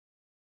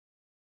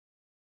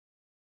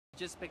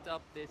Just picked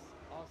up this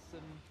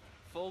awesome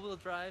four-wheel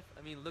drive.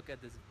 I mean, look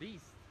at this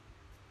beast.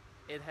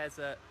 It has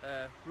a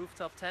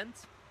rooftop tent,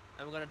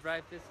 and we're gonna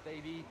drive this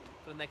baby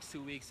for the next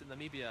 2 weeks in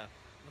Namibia.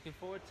 Looking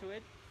forward to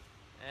it,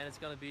 and it's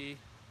gonna be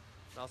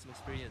an awesome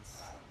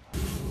experience.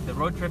 The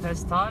road trip has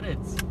started.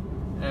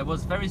 It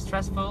was very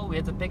stressful. We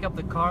had to pick up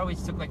the car,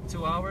 which took like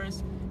 2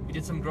 hours. We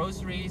did some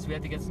groceries, we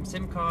had to get some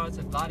SIM cards,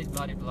 and blah blah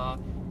blah blah.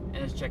 And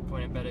as a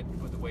checkpoint, I better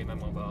put away my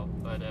mobile.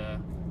 But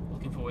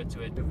looking forward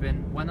to it. We've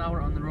been 1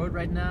 hour on the road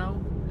right now,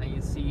 and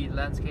you see the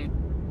landscape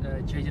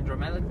changing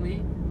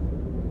dramatically.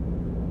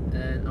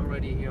 And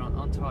already here on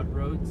untarred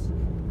roads.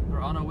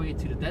 We're on our way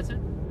to the desert,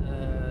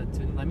 to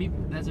the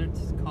Namibia desert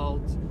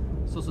called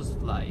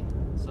Sossusvlei.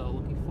 So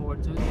looking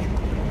forward to it. The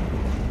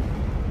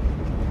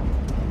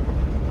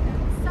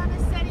sun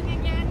is setting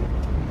again,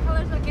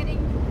 colors are getting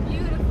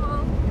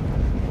beautiful.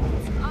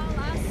 It's all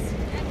us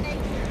and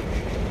nature.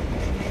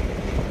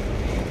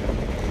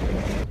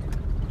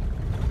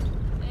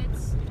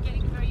 It's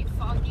getting very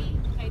foggy.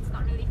 Okay, it's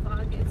not really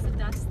fog, it's the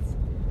dust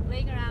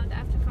laying around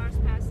after cars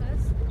pass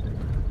us.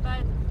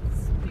 But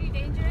it's pretty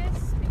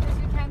dangerous because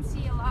you can't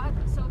see a lot,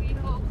 so we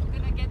hope we're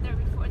gonna get there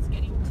before it's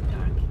getting too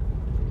dark.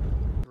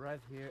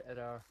 Arrived here at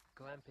our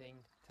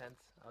glamping tent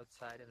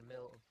outside in the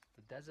middle of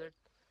the desert,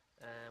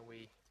 and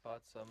we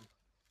bought some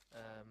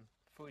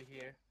food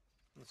here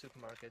from the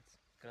supermarket.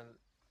 Gonna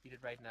eat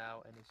it right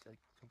now, and it's like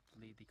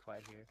completely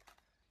quiet here.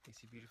 You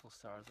see beautiful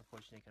stars.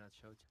 Unfortunately, I cannot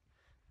show it.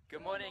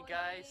 Good morning,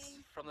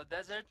 guys, from the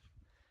desert.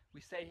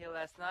 We stayed here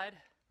last night.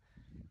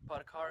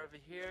 Bought a car over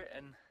here,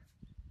 and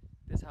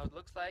this is how it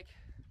looks like.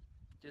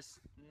 Just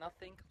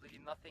nothing, completely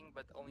nothing,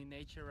 but only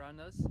nature around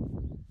us.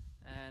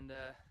 And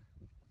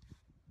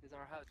this is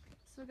our house.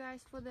 So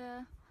guys, for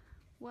the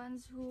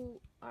ones who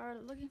are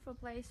looking for a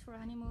place for a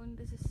honeymoon,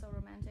 this is so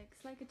romantic.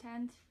 It's like a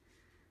tent,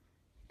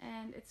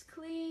 and it's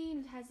clean,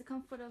 it has the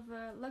comfort of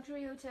a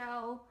luxury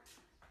hotel.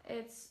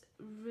 It's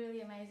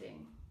really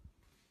amazing.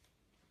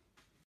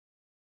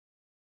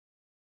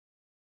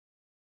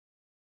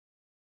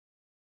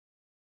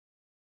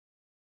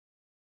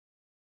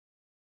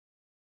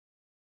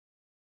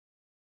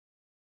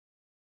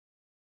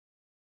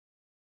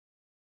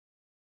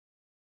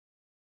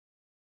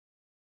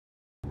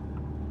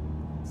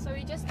 So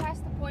we just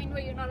passed the point where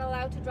you're not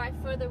allowed to drive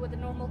further with a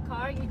normal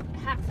car. You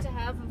have to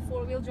have a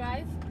four-wheel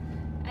drive,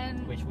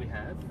 and Which we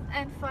have.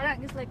 And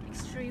Farang is like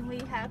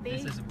extremely happy.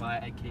 This is why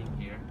I came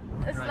here.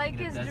 It's like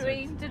his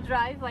dream to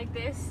drive like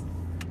this.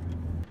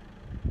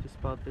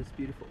 Just bought this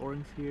beautiful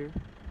orange here,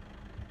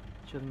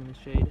 chilling in the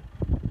shade.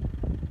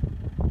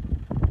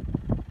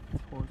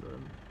 Its horns are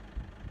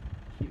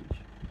huge.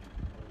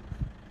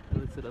 It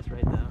looks at us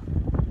right now.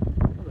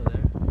 Hello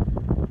there.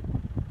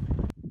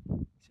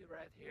 See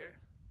right here,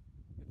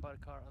 we bought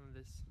a car on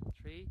this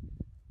tree.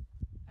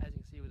 As you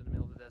can see, we're in the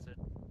middle of the desert.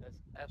 There's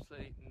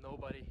absolutely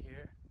nobody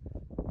here.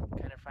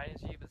 Kind of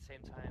frightens you, but at the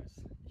same time,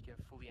 you can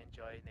fully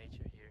enjoy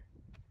nature here.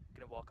 I'm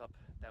gonna walk up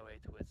that way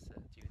towards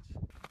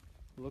dunes.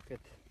 Look at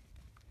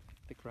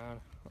the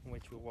ground on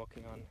which we're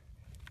walking on.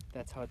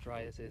 That's how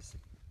dry this is.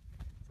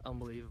 It's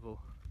unbelievable.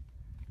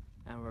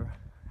 And we're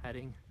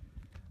heading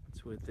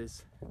toward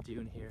this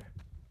dune here.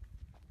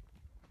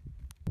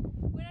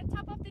 We're on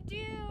top of the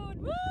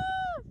dune! Woo!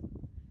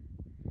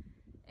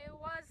 It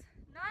was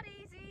not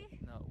easy.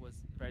 No, it was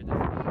very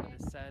difficult.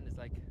 The sand is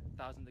like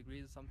 1,000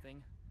 degrees or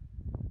something.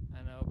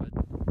 I know, but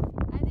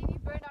I think we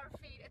burned our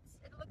feet.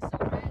 It looks so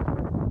red.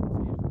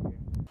 it's beautiful here.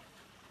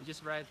 We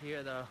just arrived here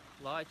at our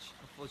lodge.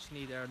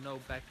 Unfortunately, there are no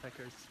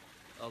backpackers,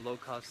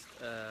 low-cost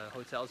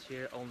hotels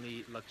here,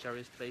 only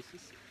luxurious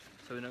places.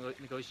 So we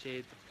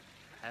negotiate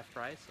half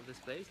price of this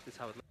place. This is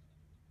how it looks.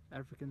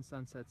 African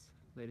sunsets,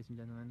 ladies and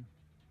gentlemen,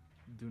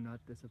 do not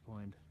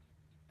disappoint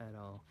at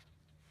all.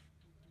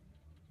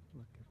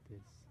 Look at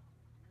this.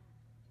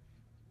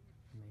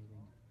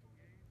 Amazing.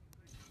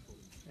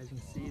 As you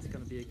can see, it's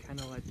gonna be a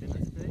candlelight dinner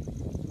today,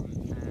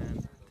 and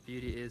the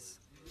beauty is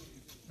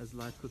there's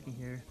live cooking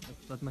here.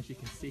 Not much you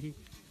can see,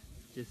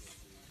 just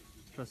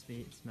trust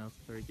me, it smells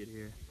very good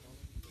here.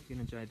 You can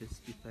enjoy this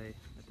buffet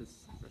at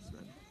this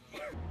restaurant.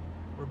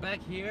 We're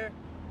back here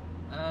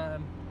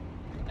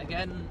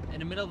again in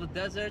the middle of the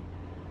desert,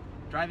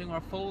 driving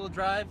our four-wheel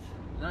drive.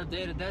 Another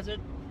day in the desert.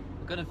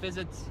 We're gonna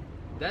visit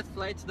that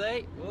flight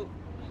today. Whoa.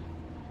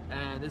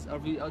 And this is our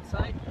view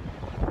outside.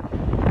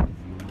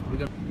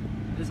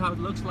 This is how it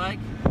looks like.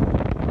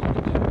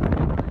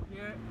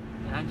 Here,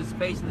 and I'm just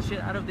spacing the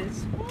shit out of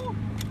this. Woo.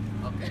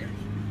 Okay,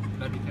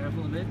 gotta be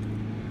careful a bit.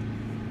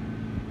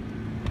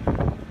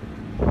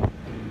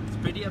 It's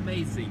pretty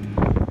amazing.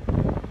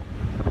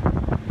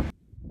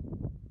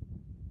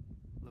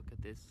 Look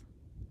at this.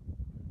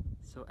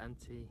 So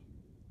empty,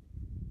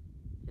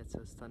 yet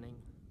so stunning.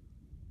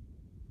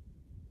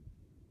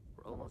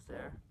 We're almost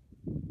there.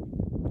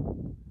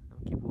 And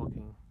keep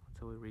walking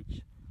until we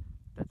reach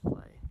that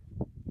fly.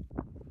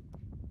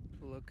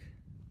 Look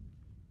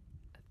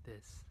at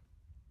this.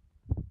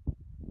 I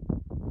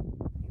think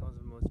one of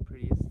the most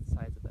prettiest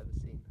sights I've ever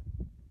seen.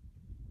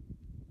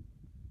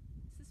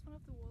 Is this one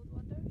of the world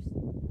wonders?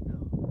 No.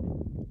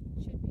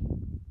 It should be.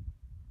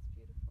 It's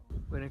beautiful.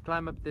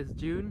 climb up this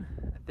dune.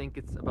 I think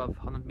it's above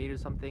 100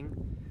 meters something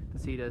to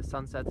see the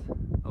sunset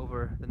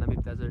over the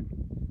Namib desert.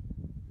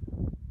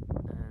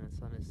 And the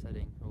sun is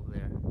setting over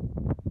there.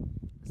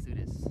 Let's do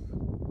this.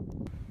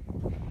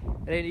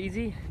 It ain't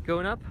easy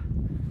going up,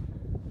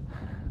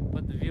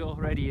 but the view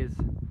already is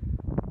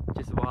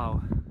just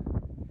wow.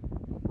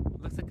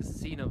 It looks like a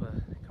scene of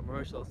a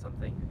commercial or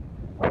something.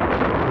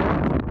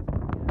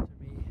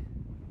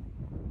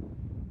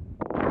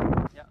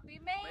 Yeah, We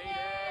made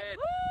it!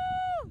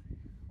 Woo!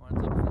 We're on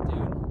top of the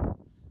dune.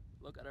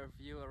 Look at our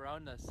view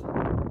around us.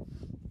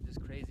 It's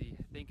just crazy.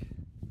 I think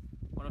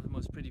one of the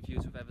most pretty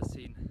views we've ever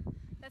seen.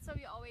 That's what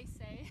we always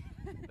say.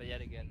 But yet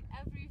again,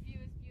 Every view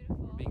is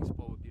beautiful. we're being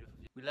spoiled with beautiful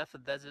views. We left the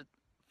desert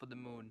for the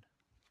moon.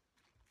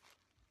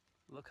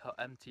 Look how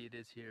empty it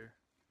is here.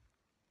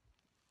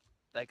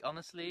 Like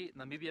honestly,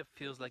 Namibia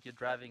feels like you're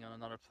driving on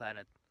another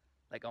planet.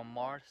 Like on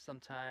Mars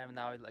sometime,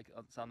 now like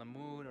it's on the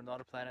moon or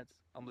another planet.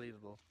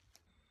 Unbelievable.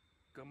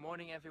 Good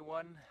morning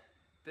everyone.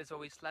 This is where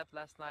we slept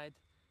last night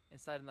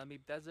inside the Namib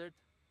desert.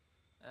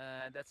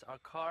 That's our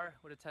car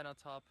with a tent on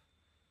top.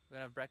 We're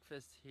gonna have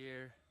breakfast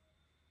here,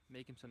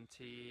 making some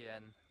tea,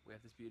 and we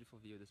have this beautiful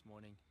view this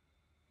morning.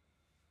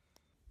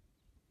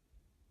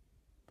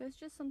 There's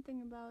just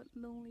something about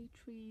lonely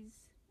trees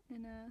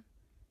in a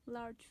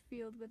large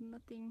field with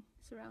nothing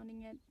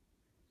surrounding it.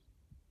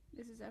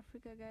 This is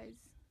Africa, guys.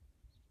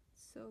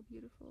 So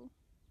beautiful.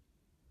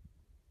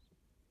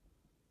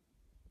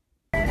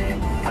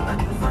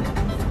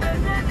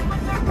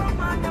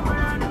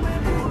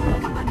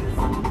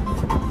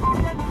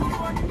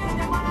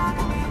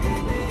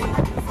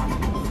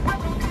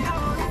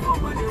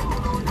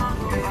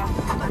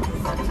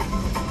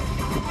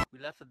 We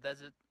left the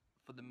desert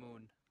for the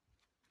moon.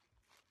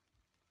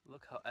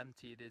 Look how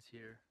empty it is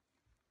here.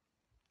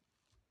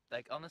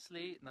 Like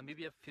honestly,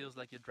 Namibia feels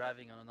like you're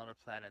driving on another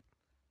planet.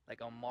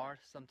 Like on Mars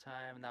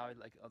sometime, now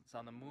like it's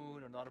on the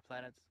moon or another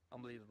planet.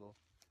 Unbelievable.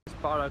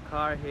 Just parked our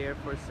car here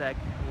for a sec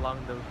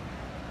along the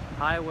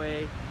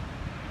highway.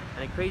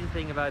 And the crazy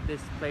thing about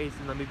this place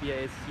in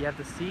Namibia is you have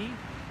the sea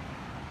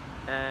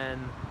and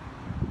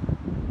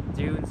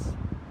dunes,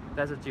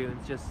 desert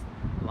dunes just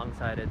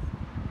alongside it.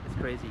 It's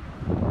crazy.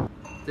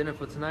 Dinner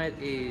for tonight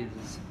is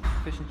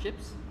fish and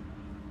chips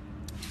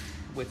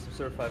with some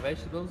stir-fried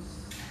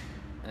vegetables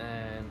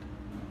and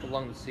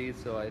along the sea,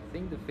 so I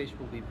think the fish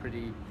will be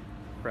pretty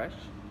fresh.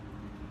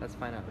 Let's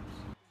find out.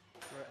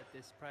 We're at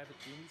this private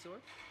dune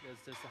resort.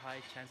 There's a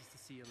high chances to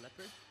see a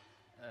leopard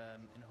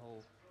in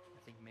whole, I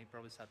think maybe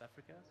probably South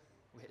Africa.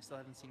 We still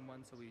haven't seen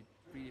one, so we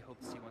really hope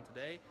to see one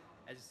today.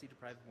 As you see, the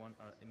private one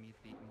are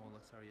immediately more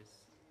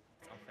luxurious.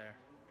 It's unfair.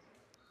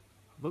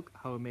 Look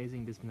how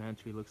amazing this banana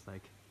tree looks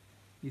like.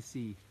 You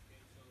see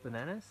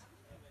bananas,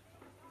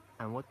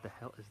 and what the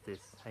hell is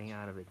this hanging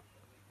out of it?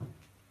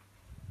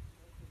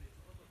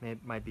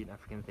 It might be an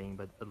African thing,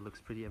 but it looks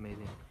pretty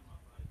amazing.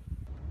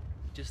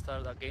 Just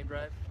started our game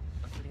drive.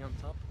 I'm sitting on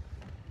top.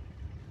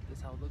 This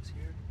is how it looks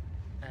here.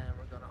 And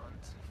we're gonna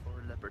hunt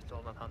for leopards.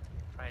 Well, not hunt,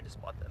 trying to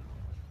spot them.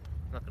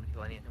 I'm not gonna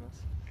kill any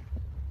animals.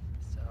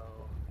 So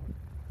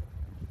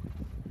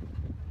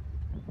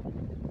there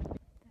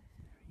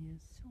he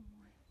is.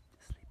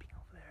 Just sleeping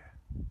over there.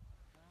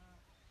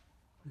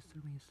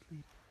 Disturbing his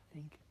sleep, I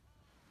think.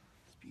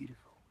 It's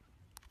beautiful.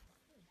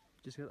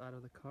 Just got out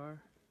of the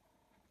car.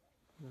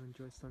 I'm gonna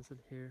enjoy sunset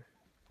here.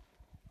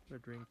 For a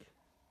drink.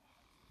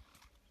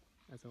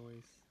 As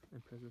always,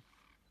 impressive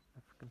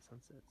African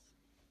sunsets.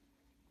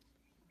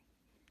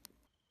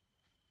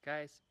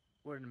 Guys,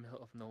 we're in the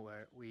middle of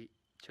nowhere. We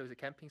chose a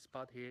camping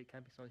spot here.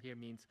 Camping spot here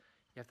means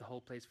you have the whole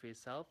place for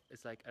yourself.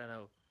 It's like, I don't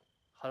know,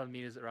 100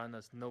 meters around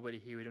us, nobody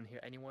here, we don't hear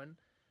anyone.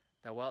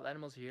 There are wild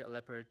animals here, a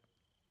leopard,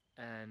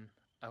 and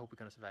I hope we're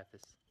gonna survive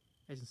this.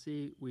 As you can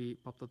see, we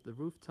popped up the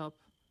rooftop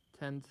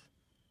tent.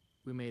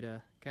 We made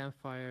a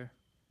campfire.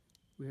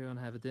 We're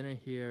gonna have a dinner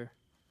here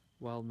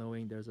while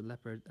knowing there's a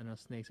leopard and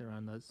snakes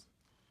around us.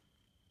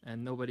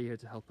 And nobody here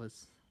to help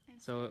us.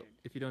 So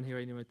if you don't hear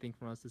anything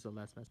from us, this is our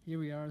last message. Here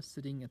we are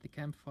sitting at the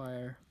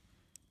campfire.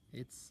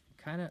 It's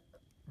kind of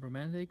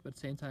romantic, but at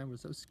the same time we're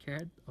so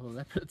scared of a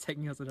leopard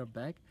taking us on our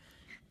back.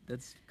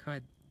 That's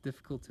quite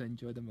difficult to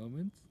enjoy the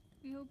moment.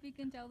 We hope we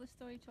can tell the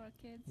story to our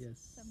kids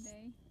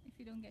someday, if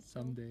you don't get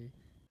killed.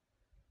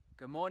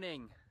 Good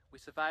morning. We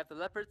survived the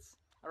leopards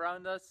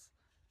around us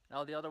and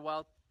all the other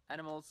wild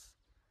animals,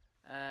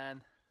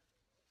 and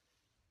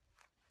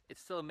it's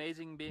still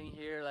amazing being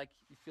here. Like,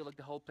 you feel like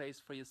the whole place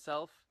for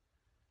yourself.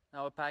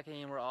 Now we're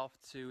packing and we're off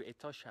to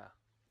Etosha.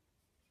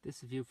 This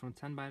is a view from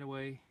 10, by the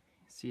way.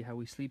 See how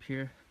we sleep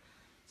here.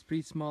 It's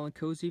pretty small and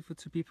cozy for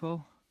 2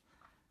 people,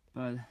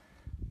 but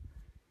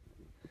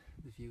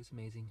the view is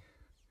amazing.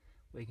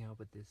 Waking up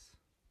with this.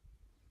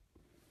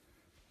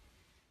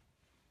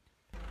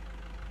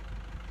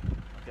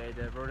 Okay,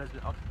 the road has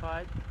been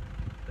occupied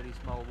by these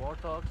small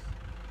warthogs.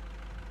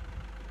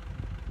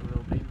 The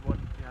little baby one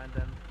behind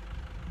them.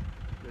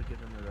 We'll give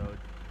them the road.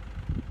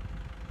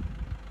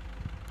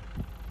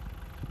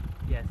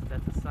 Yes,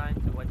 that's a sign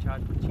to watch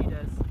out for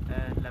cheetahs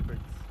and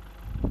leopards.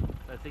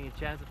 But I think the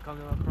chance of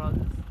coming across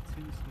is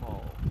too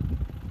small.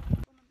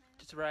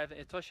 just arrived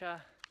in Etosha.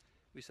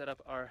 We set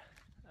up our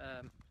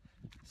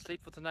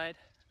sleep for tonight,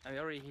 and we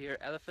already hear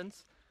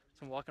elephants.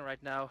 So I'm walking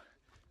right now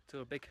to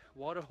a big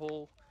water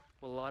hole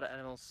where a lot of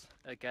animals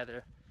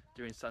gather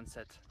during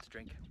sunset to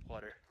drink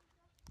water.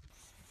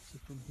 So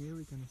from here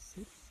we're gonna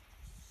sit,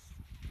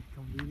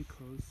 come really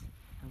close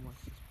and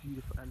watch these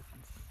beautiful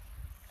elephants.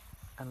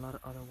 And a lot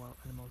of other wild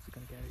animals are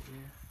gonna gather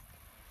here.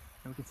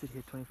 And we can sit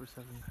here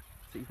 24/7,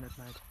 so even at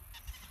night.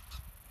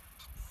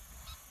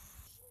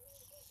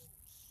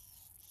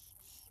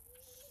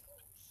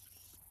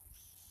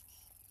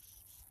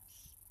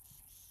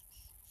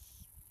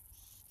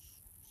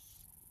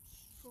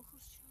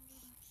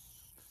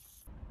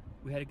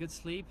 We had a good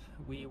sleep.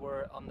 We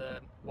were on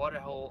the water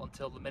hole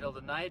until the middle of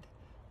the night,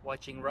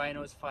 watching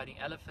rhinos fighting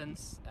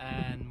elephants,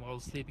 and while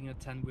sleeping in a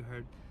tent we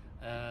heard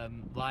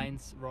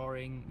lions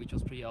roaring, which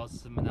was pretty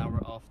awesome, and now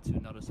we're off to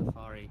another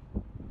safari.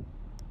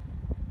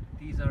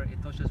 These are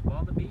Etosha's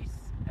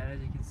wildebeest, and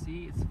as you can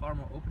see it's far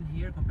more open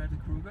here compared to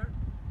Kruger.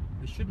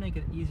 We should make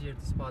it easier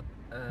to spot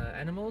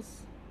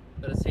animals,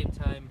 but at the same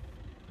time,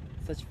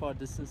 such far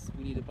distance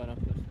we need a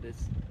binocular for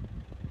this.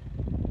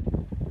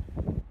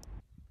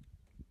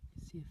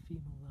 See a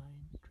female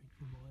lion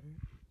drinking water,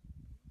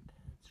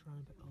 and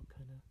surrounded by all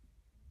kind of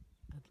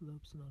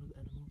antelopes and other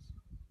animals.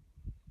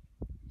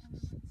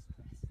 She's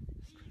stressed,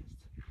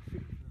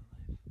 fearing for their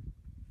life,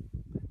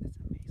 but it's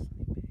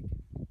amazingly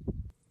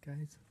big.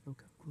 Guys,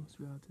 look how close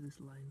we are to this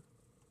lion.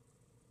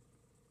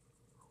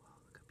 Oh wow,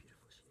 look how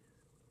beautiful she is.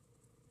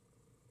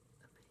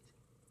 Amazing.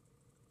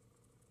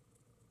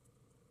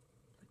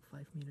 Like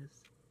 5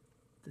 meters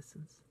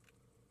distance.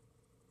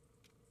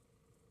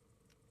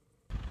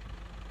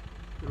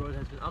 The road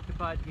has been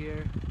occupied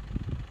here.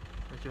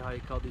 Not sure how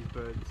you call these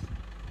birds.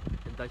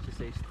 In Dutch you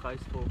say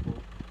struisvogel.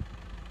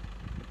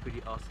 They're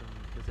pretty awesome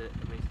because they're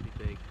amazingly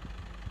big.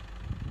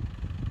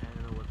 I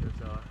don't know what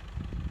those are.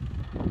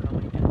 Look how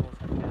many animals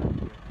have gathered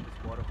here in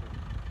this water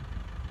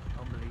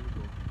hole.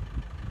 Unbelievable.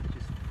 It's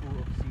just full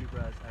of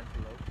zebras and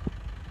antelopes.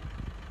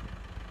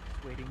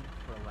 Just waiting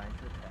for a lion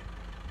to attack.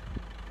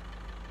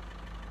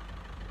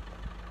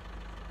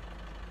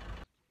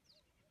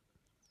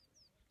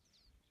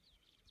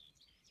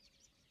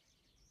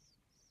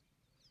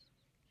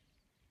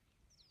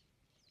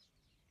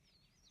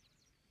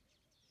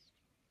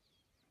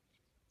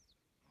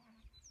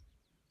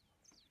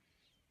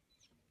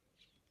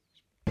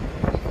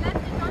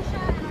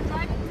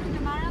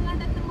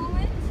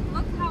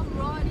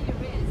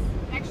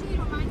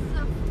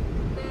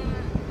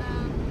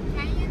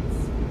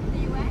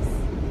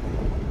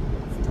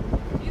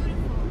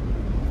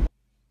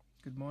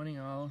 Good morning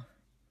all.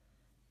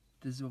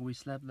 This is where we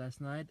slept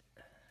last night.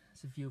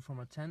 It's a view from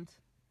our tent.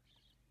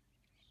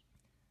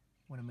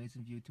 What an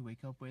amazing view to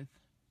wake up with.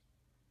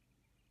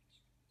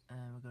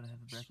 And we're gonna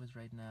have a breakfast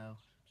right now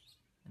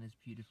in this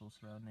beautiful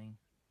surrounding.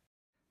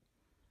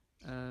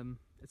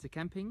 It's a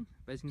camping,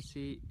 but as you can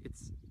see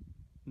it's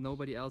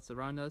nobody else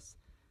around us.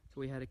 So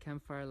we had a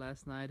campfire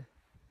last night,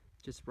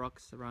 just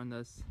rocks around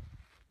us.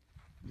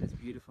 This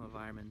beautiful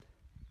environment.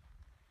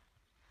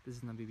 This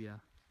is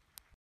Namibia.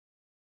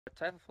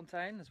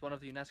 Twijfelfontein is one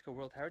of the UNESCO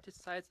World Heritage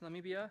Sites in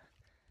Namibia,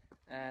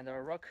 and there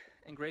are rock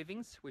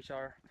engravings which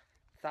are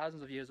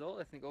thousands of years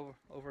old, I think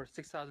over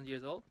 6,000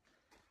 years old,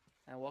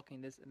 and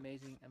walking this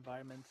amazing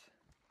environment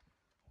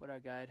with our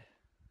guide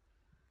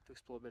to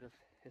explore a bit of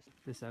history.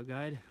 This is our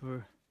guide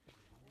who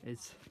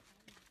is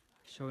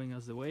showing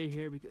us the way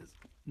here because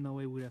no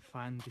way we would have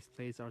found this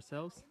place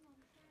ourselves.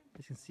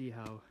 You can see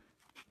how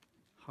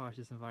harsh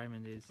this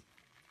environment is.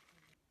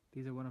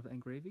 These are one of the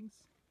engravings.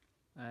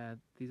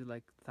 These are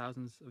like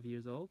thousands of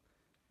years old,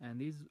 and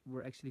these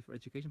were actually for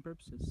education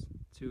purposes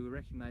to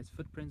recognize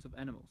footprints of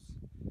animals.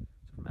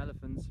 So from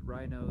elephants,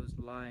 rhinos,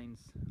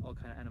 lions, all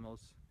kind of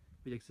animals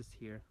which exist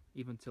here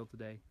even till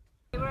today.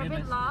 We were a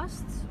bit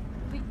lost.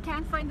 We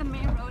can't find the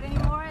main road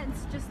anymore.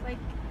 It's just like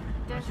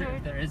desert. Sure,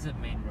 there is a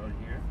main road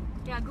here.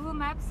 Yeah, Google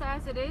Maps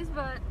says it is,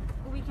 but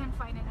we can't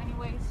find it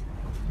anyways.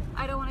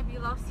 I don't want to be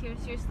lost here,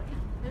 seriously.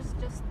 There's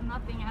just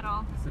nothing at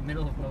all. It's the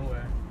middle of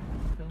nowhere.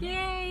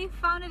 Yay!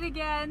 Found it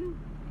again!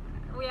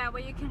 Well, yeah,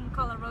 what you can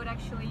call a road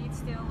actually. It's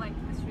still like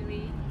this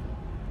really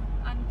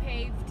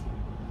unpaved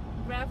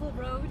gravel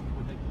road.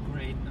 With a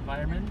great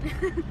environment.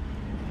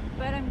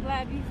 But I'm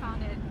glad we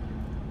found it.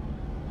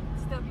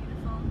 It's still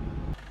beautiful.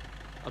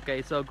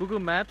 Okay, so Google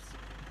Maps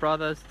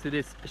brought us to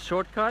this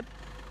shortcut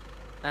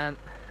and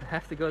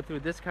have to go through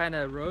this kind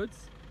of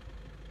roads.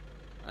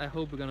 I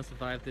hope we're gonna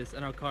survive this,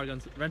 and our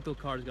rental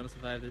car is gonna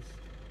survive this.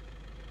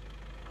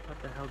 What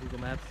the hell, Google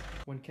Maps?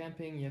 When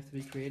camping, you have to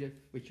be creative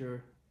with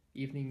your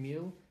evening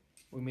meal.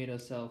 We made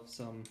ourselves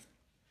some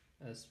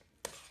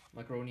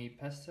macaroni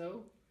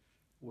pesto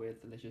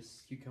with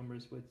delicious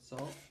cucumbers with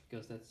salt,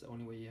 because that's the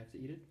only way you have to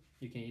eat it.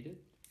 You can eat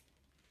it,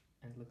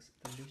 and it looks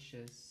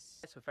delicious.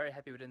 So very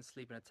happy we didn't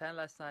sleep in a tent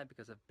last night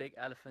because a big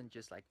elephant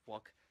just like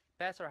walked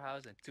passed our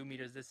house at 2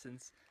 meters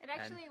distance. It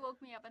actually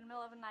woke me up in the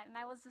middle of the night, and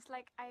I was just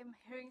like, I'm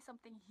hearing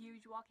something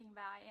huge walking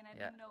by, and I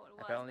didn't know what it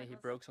was. Apparently he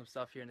broke some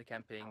stuff here in the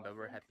camping, but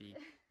we're happy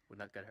we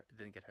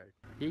didn't get hurt.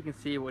 You can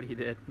see what he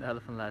did, the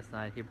elephant, last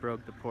night. He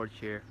broke the porch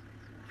here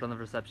in front of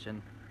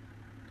reception.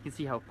 You can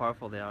see how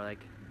powerful they are.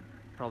 Like,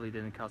 probably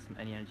didn't cost him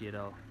any energy at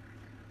all.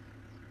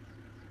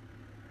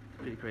 It's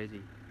pretty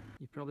crazy.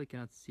 You probably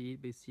cannot see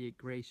it, but you see a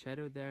gray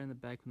shadow there in the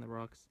back from the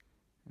rocks,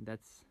 and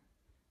that's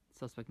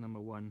suspect number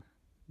 1,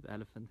 the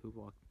elephant who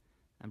walked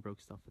and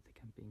broke stuff at the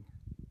camping.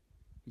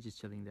 He's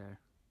just chilling there.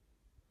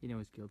 You know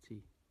he's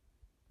guilty.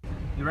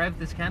 We arrived at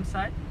this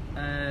campsite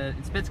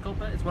in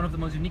Spitzkoppe. It's one of the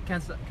most unique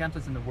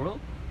campsites in the world.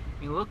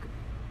 When you look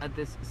at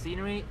this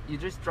scenery, you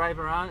just drive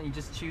around and you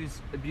just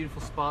choose a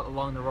beautiful spot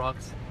along the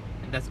rocks,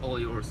 and that's all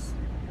yours.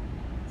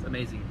 It's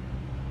amazing.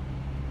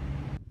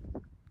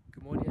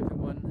 Good morning,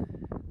 everyone.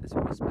 This is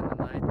where we spend the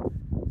night.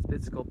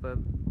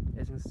 Spitzkoppe,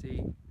 as you can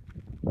see,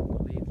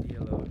 completely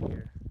alone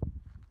here.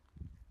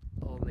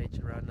 All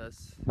nature around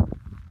us.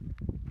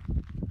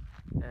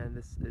 And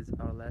this is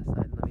our last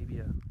night in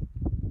Namibia.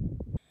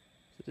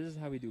 So this is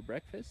how we do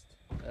breakfast.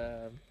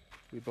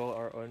 We boil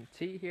our own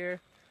tea here,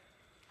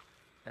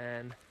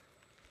 and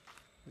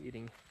we're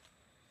eating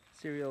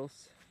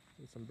cereals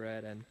and some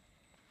bread and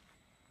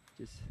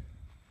just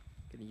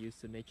getting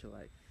used to nature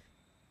life.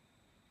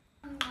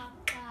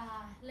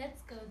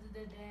 Let's go to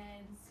the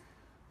dance.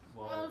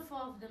 Wow. All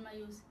 4 of them are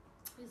used.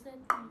 Is that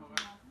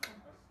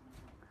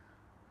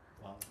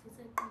Wow. Is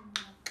that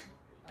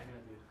I'm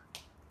gonna do it.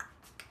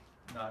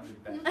 No, I'm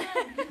doing bad.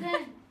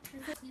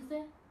 Is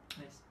that?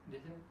 Nice.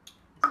 This is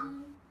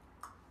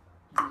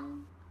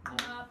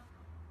Up.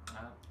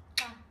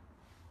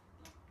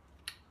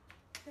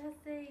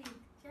 Just say it.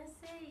 Just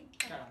say it.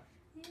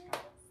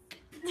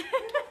 Yes.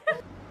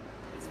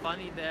 It's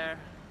funny there.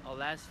 Our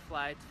last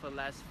flight for the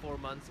last 4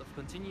 months of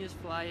continuous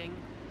flying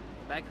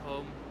back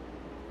home,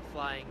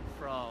 flying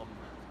from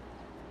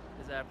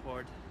this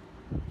airport,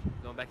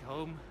 going back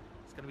home.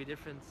 It's gonna be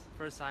different.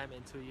 First time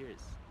in 2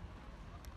 years.